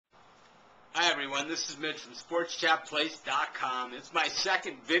Hi everyone, this is Mitch from SportsChatPlace.com. It's my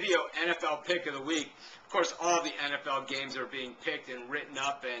second video NFL pick of the week. Of course, all the NFL games are being picked and written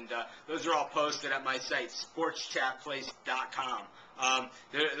up, and those are all posted at my site, SportsChatPlace.com.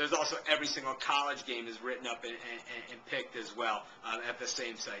 There's also every single college game is written up and picked as well at the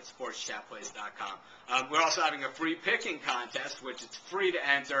same site, SportsChatPlace.com. We're also having a free picking contest, which is free to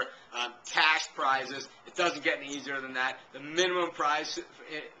enter, cash prizes. It doesn't get any easier than that. The minimum prize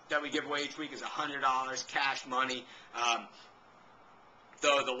that we give away each week is $100 cash money.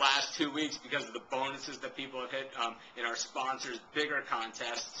 Though the last 2 weeks, because of the bonuses that people have hit in our sponsors' bigger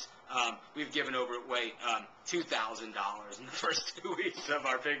contests, we've given away $2,000 in the first 2 weeks of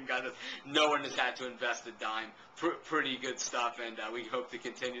our picking contest. No one has had to invest a dime. Pretty good stuff, and we hope to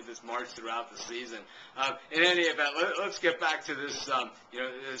continue this march throughout the season. In any event, let's get back to this,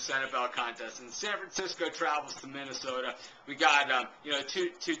 this NFL contest. And San Francisco travels to Minnesota. We got,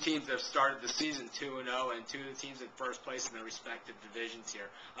 two teams that have started the season 2-0, and two of the teams in first place in their respective divisions here.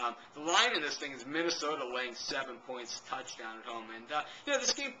 The line in this thing is Minnesota laying 7 points, touchdown at home, and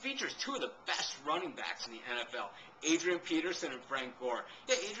this game features two of the best running backs in the NFL. Adrian Peterson and Frank Gore.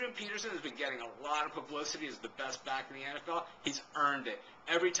 Yeah, Adrian Peterson has been getting a lot of publicity as the best back in the NFL. He's earned it.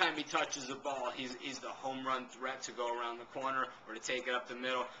 Every time he touches the ball, he's the home run threat to go around the corner or to take it up the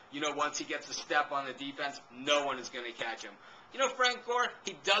middle. Once he gets a step on the defense, no one is going to catch him. Frank Gore,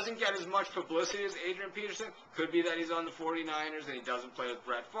 he doesn't get as much publicity as Adrian Peterson. Could be that he's on the 49ers and he doesn't play with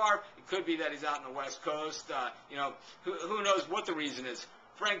Brett Favre. It could be that he's out on the West Coast. Who knows what the reason is.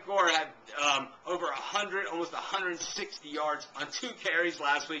 Frank Gore had over 100, almost 160 yards on 2 carries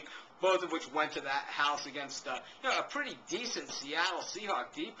last week, both of which went to that house against a pretty decent Seattle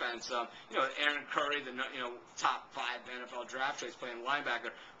Seahawks defense. Aaron Curry, the top 5 NFL draft choice, playing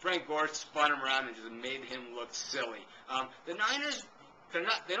linebacker. Frank Gore spun him around and just made him look silly. The Niners,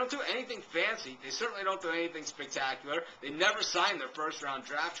 they don't do anything fancy. They certainly don't do anything spectacular. They never signed their first-round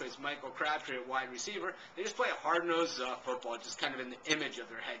draft choice, Michael Crabtree, at wide receiver. They just play a hard-nosed football, just kind of in the image of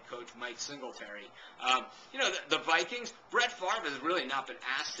their head coach, Mike Singletary. The Vikings, Brett Favre has really not been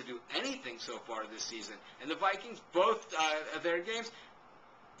asked to do anything so far this season. And the Vikings, both of their games,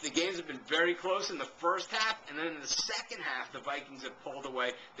 the games have been very close in the first half, and then in the second half, the Vikings have pulled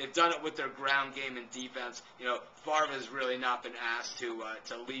away. They've done it with their ground game and defense. Favre has really not been asked to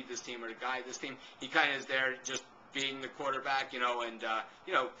lead this team or to guide this team. He kind of is there just being the quarterback, and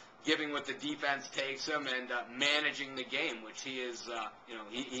giving what the defense takes him and managing the game, which he is,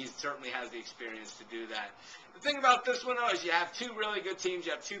 he certainly has the experience to do that. The thing about this one, though, is you have 2 really good teams.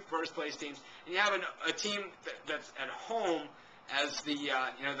 You have 2 first-place teams, and you have a team that's at home as the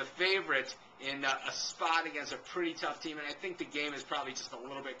favorite in a spot against a pretty tough team, and I think the game is probably just a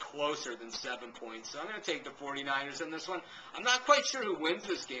little bit closer than 7 points. So I'm going to take the 49ers in this one. I'm not quite sure who wins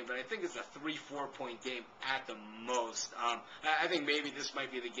this game, but I think it's a 3-4 point game at the most. I think maybe this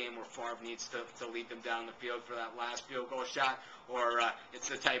might be the game where Favre needs to lead them down the field for that last field goal shot, or it's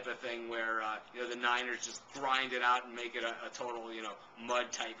the type of thing where the Niners just grind it out and make it a total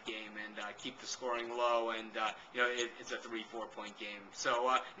mud type game and keep the scoring low, and it's a 3-4 point game. So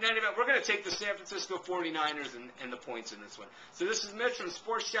in any event, we're going to take the San Francisco 49ers and the points in this one. So this is Mitch from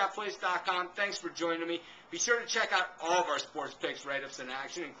SportsChatPlace.com. Thanks for joining me. Be sure to check out all of our sports picks, write-ups, in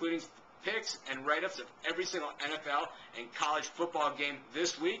action, including picks and write-ups of every single NFL and college football game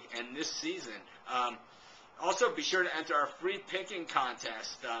this week and this season. Also, be sure to enter our free picking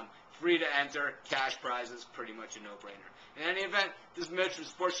contest. Free to enter, cash prizes, pretty much a no-brainer. In any event, this is Mitch from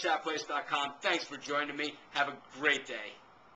SportsChatPlace.com. Thanks for joining me. Have a great day.